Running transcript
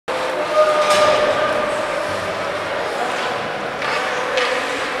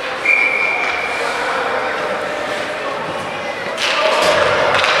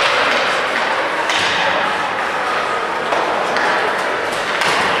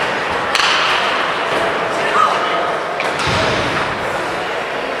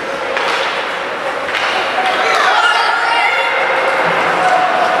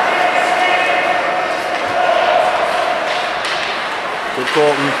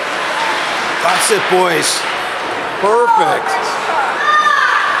That's it, boys. Perfect.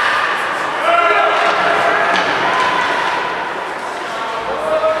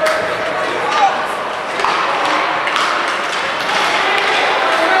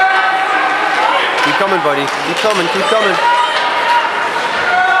 Keep coming, buddy. Keep coming, keep coming.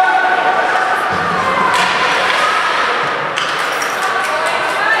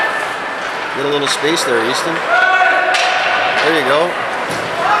 Get a little space there, Easton. There you go.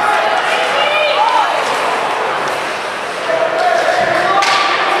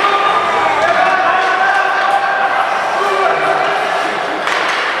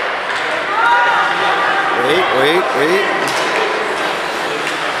 Wait.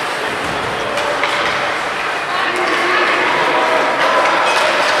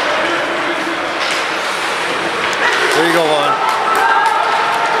 There you go, Vaughn.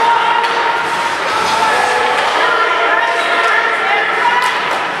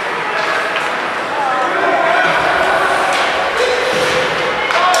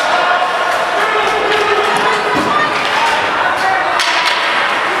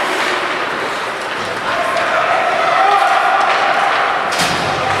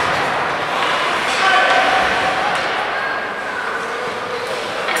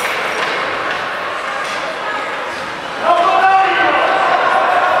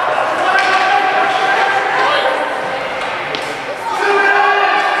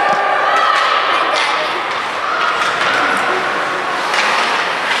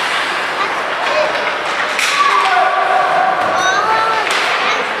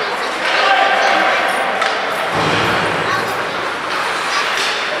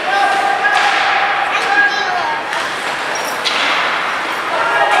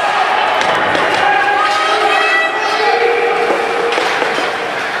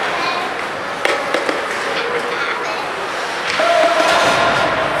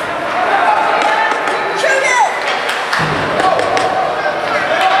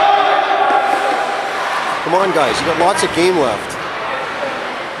 Come on, guys, you got lots of game left.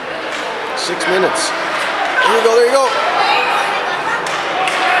 6 minutes. There you go, there you go.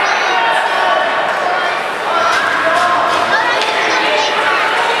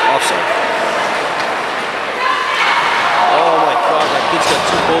 Offside. Oh my God, that kid's got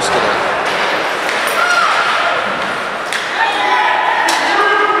too close to that.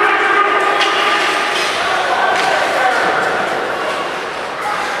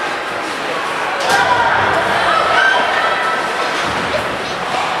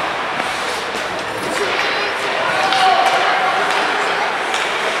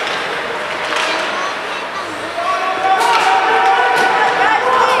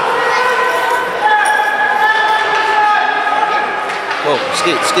 Oh,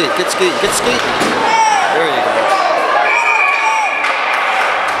 skate, get skating. There you go.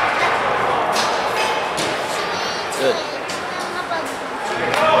 Good.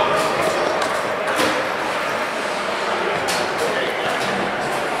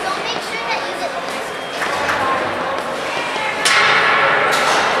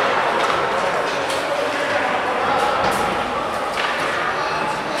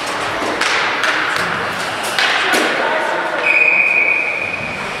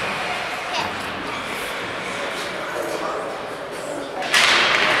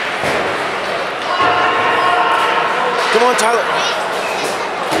 Come on, Tyler.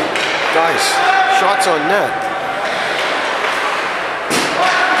 Guys, shots on net.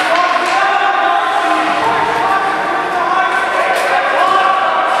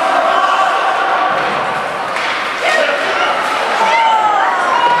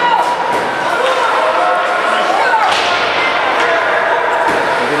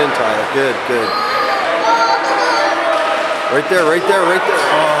 Keep it in, Tyler. Good. Right there.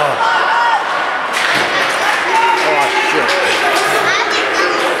 Oh.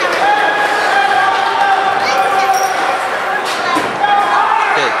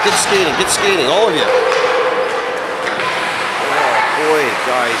 Okay, get skating, all of you. Oh boy,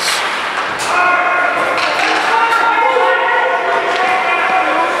 guys.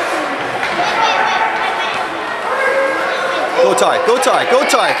 Go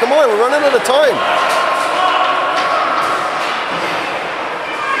Ty, come on, we're running out of time.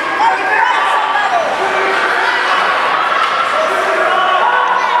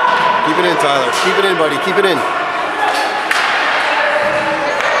 Keep it in, Tyler. Keep it in, buddy. Keep it in.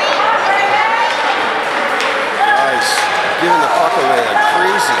 Guys, giving the puck away like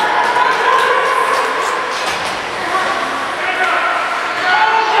crazy.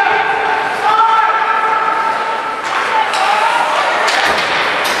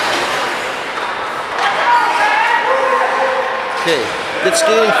 Okay. Get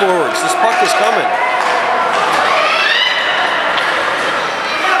skating forwards. This puck is coming.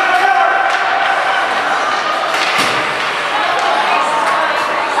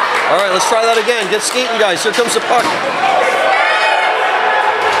 All right, let's try that again. Get skating, guys. Here comes the puck.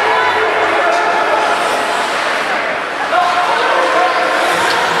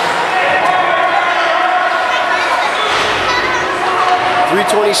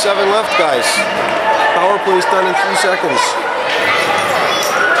 .327 left, guys. Power play's done in 3 seconds.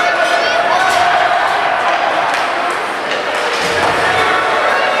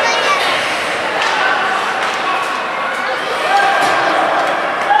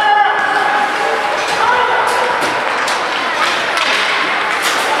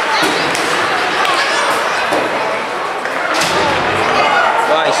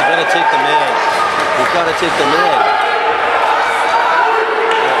 Guys, you gotta take the man. You've gotta take the man.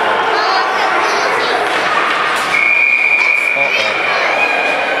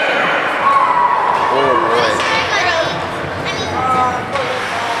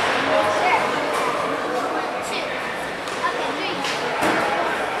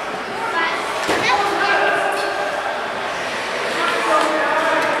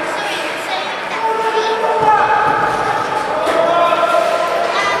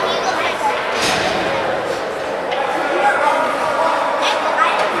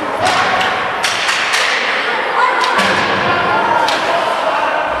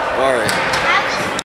 All right.